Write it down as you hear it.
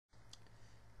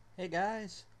Hey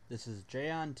guys, this is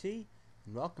JayonT,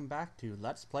 and welcome back to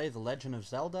Let's Play The Legend of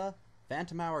Zelda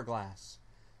Phantom Hourglass.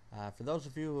 For those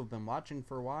of you who have been watching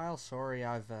for a while, sorry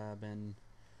I've haven't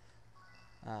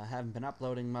been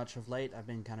uploading much of late. I've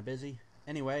been kind of busy.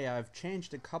 Anyway, I've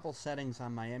changed a couple settings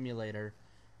on my emulator,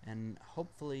 and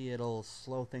hopefully it'll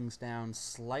slow things down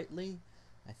slightly.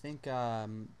 I think the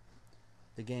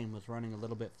game was running a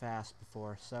little bit fast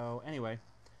before. So anyway.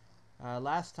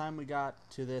 Last time we got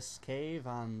to this cave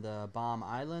on the Bomb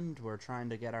Island, we're trying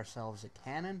to get ourselves a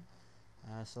cannon.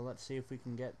 So let's see if we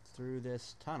can get through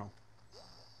this tunnel.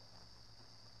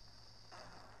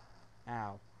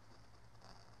 Ow.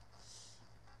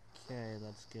 Okay,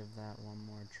 let's give that one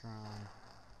more try.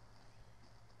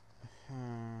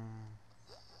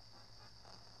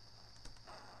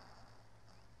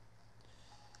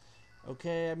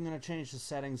 Okay, I'm going to change the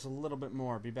settings a little bit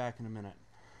more. Be back in a minute.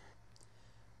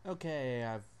 Okay,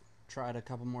 I've tried a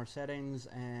couple more settings,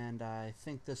 and I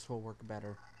think this will work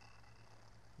better.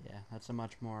 Yeah, that's a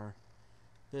much more...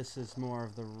 This is more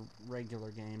of the regular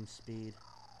game speed.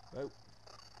 Whoa.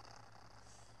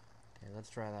 Okay, let's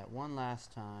try that one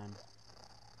last time.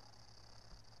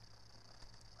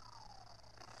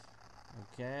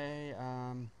 Okay,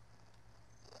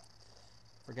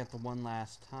 forget the one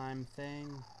last time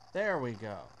thing. There we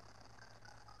go.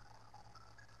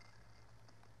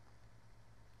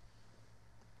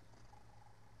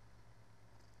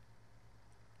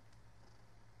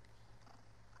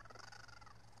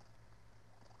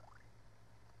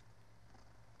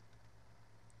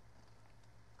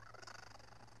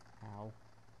 Ow.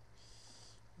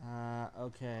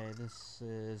 Okay, this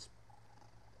is...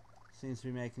 Seems to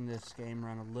be making this game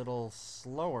run a little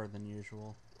slower than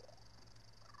usual.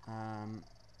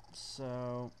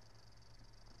 So...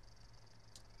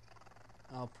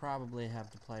 I'll probably have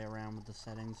to play around with the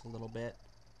settings a little bit.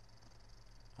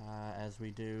 As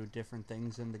we do different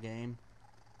things in the game.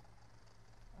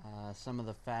 Some of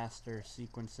the faster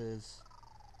sequences,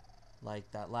 like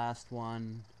that last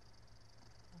one,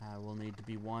 will need to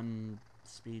be one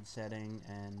speed setting,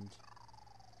 and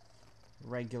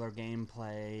regular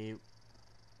gameplay,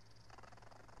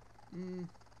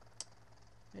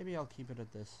 maybe I'll keep it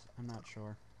at this. I'm not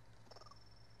sure.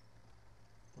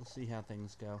 We'll see how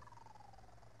things go.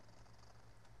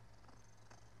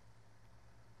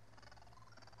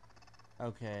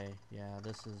 Okay, yeah,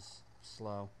 this is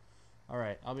slow.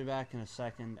 Alright, I'll be back in a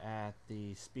second at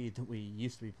the speed that we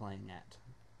used to be playing at.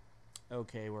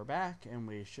 Okay, we're back, and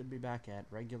we should be back at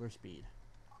regular speed.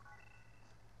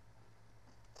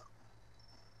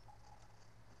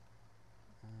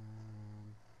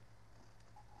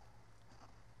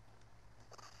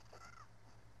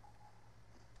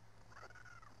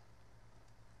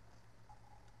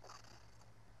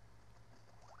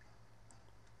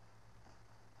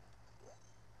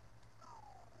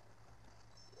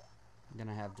 I'm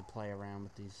gonna have to play around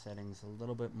with these settings a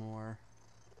little bit more,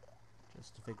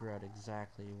 just to figure out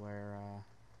exactly where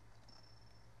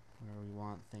we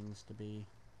want things to be.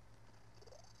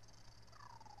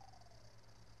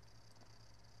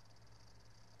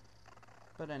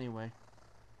 But anyway,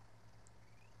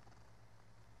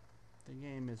 the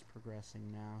game is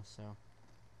progressing now, so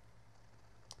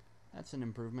that's an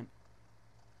improvement.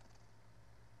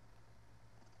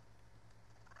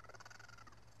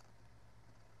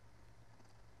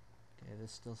 Okay,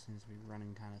 this still seems to be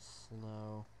running kind of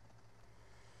slow.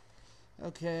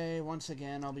 Okay, once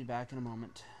again, I'll be back in a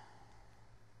moment.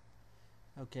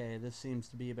 Okay, this seems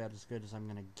to be about as good as I'm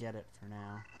gonna get it for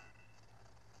now.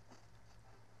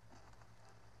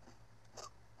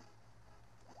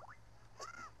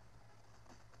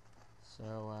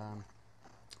 So,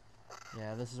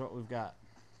 yeah, this is what we've got.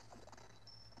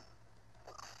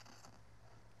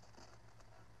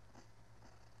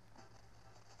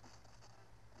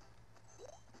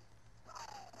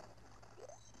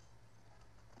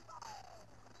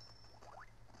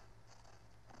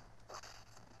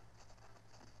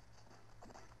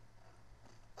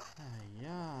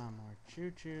 Yeah, more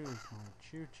choo-choos, more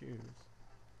choo-choos.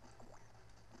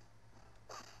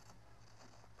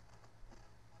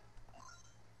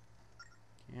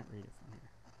 Can't read it from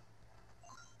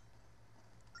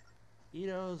here.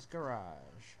 Eddo's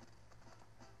garage.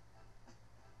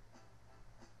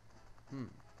 We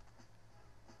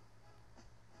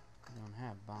don't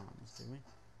have bombs, do we?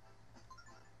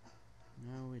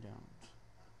 No, we don't.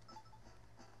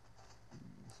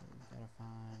 So we've got to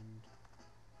find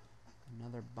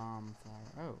another bomb flower.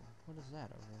 Oh, what is that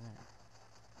over there?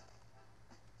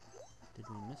 Did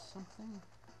we miss something?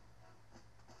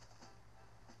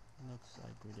 Looks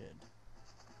like we did.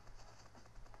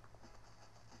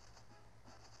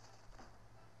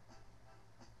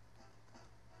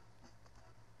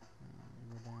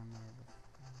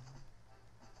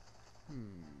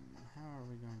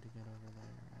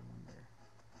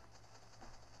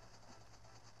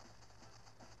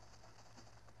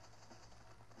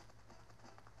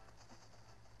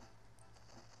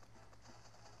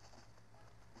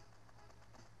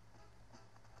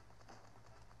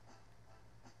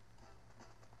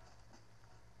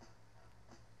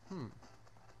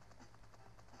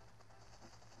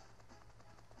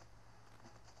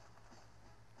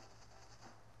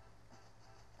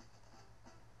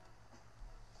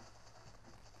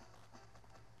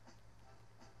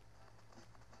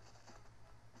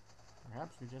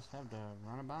 we just have to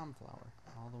run a bomb flower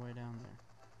all the way down there.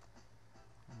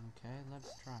 Okay,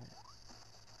 let's try it.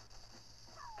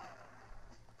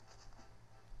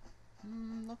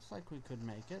 Looks like we could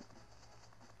make it.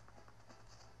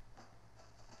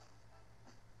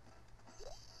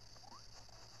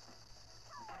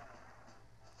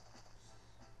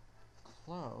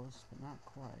 Close, but not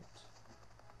quite.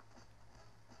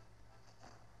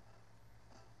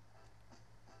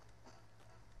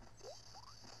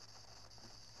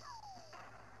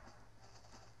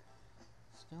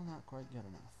 Still not quite good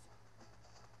enough.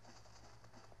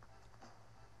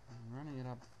 And running it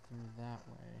up through that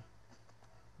way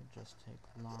would just take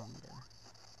longer.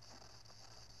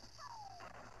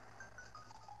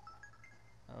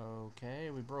 Okay,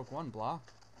 we broke one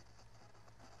block.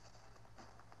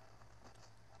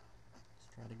 Let's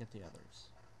try to get the others.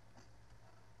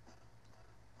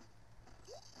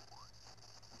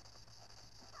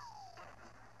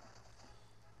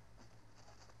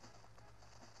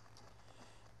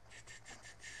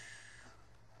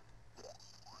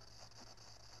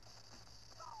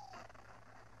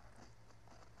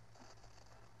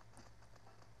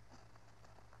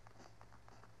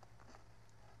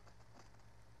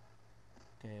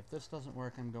 Okay, if this doesn't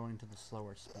work, I'm going to the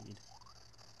slower speed.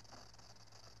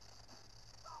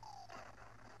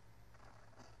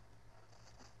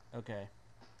 Okay.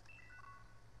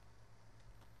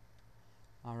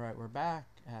 Alright, we're back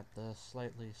at the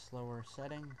slightly slower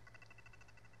setting.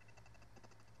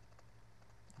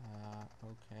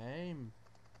 Okay.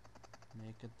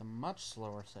 Make it the much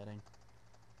slower setting.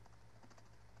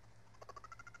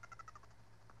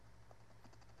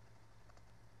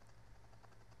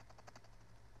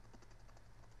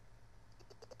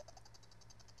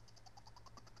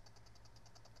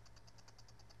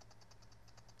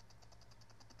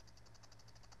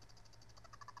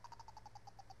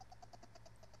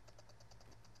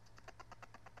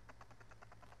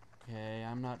 Okay,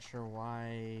 I'm not sure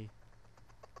why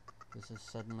this is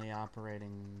suddenly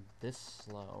operating this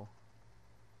slow.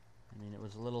 I mean, it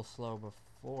was a little slow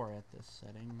before at this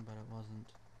setting, but it wasn't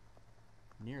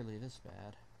nearly this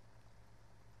bad.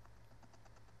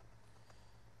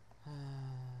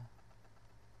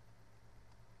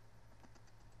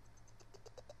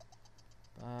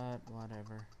 But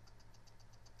whatever.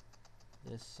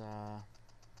 This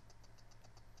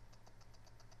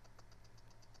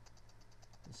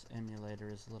emulator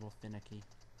is a little finicky.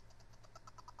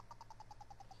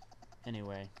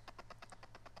 Anyway,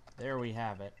 there we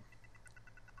have it.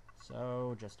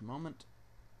 So, just a moment.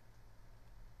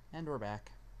 And we're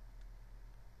back.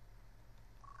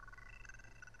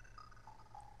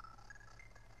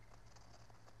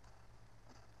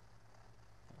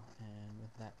 And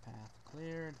with that path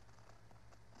cleared,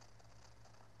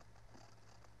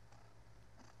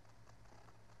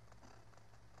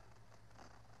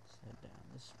 let's head down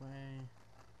this way.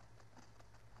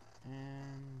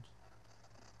 And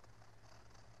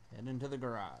head into the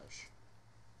garage.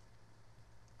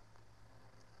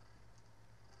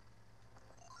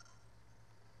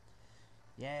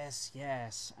 Yes,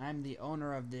 yes, I'm the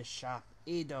owner of this shop,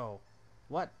 Eddo.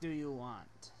 What do you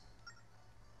want?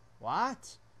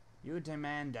 What? You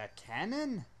demand a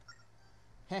cannon?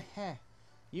 Heh,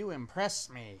 you impress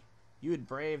me. You'd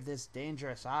brave this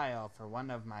dangerous isle for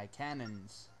one of my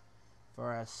cannons.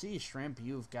 For a sea shrimp,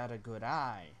 you've got a good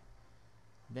eye.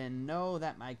 Then know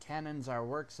that my cannons are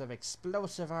works of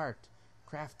explosive art,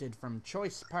 crafted from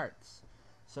choice parts.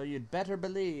 So you'd better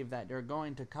believe that you're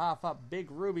going to cough up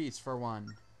big rubies for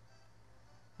one.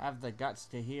 Have the guts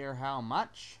to hear how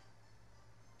much?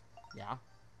 Yeah.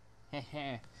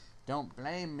 Heh. Don't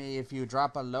blame me if you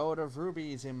drop a load of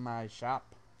rubies in my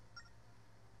shop.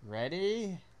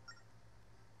 Ready?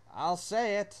 I'll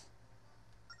say it.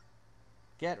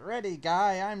 Get ready,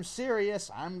 guy. I'm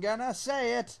serious. I'm gonna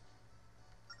say it.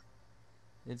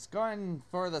 It's going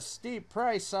for the steep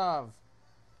price of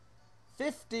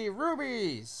 50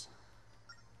 rubies.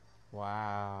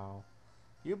 Wow.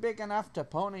 You big enough to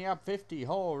pony up 50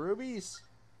 whole rubies?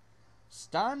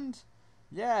 Stunned?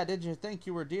 Yeah, did you think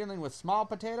you were dealing with small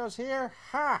potatoes here?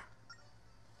 Ha!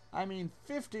 I mean,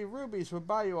 50 rubies would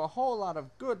buy you a whole lot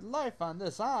of good life on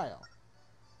this isle.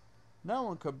 No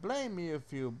one could blame you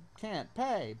if you can't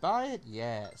pay. Buy it?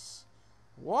 Yes.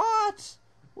 What?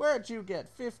 Where'd you get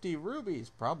 50 rubies?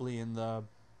 Probably in the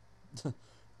the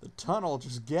tunnel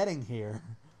just getting here.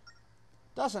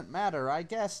 Doesn't matter, I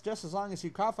guess, just as long as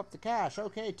you cough up the cash.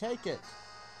 Okay, take it.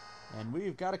 And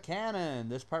we've got a cannon.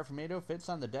 This part from Eddo fits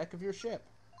on the deck of your ship.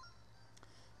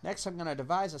 Next, I'm going to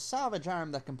devise a salvage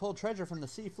arm that can pull treasure from the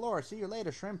sea floor. See you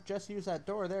later, shrimp. Just use that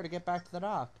door there to get back to the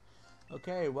dock.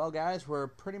 Okay, well, guys, we're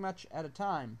pretty much out of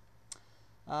time.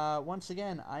 Once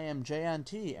again, I am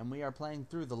JayonT, and we are playing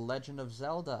through The Legend of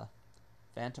Zelda,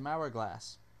 Phantom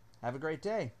Hourglass. Have a great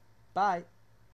day. Bye.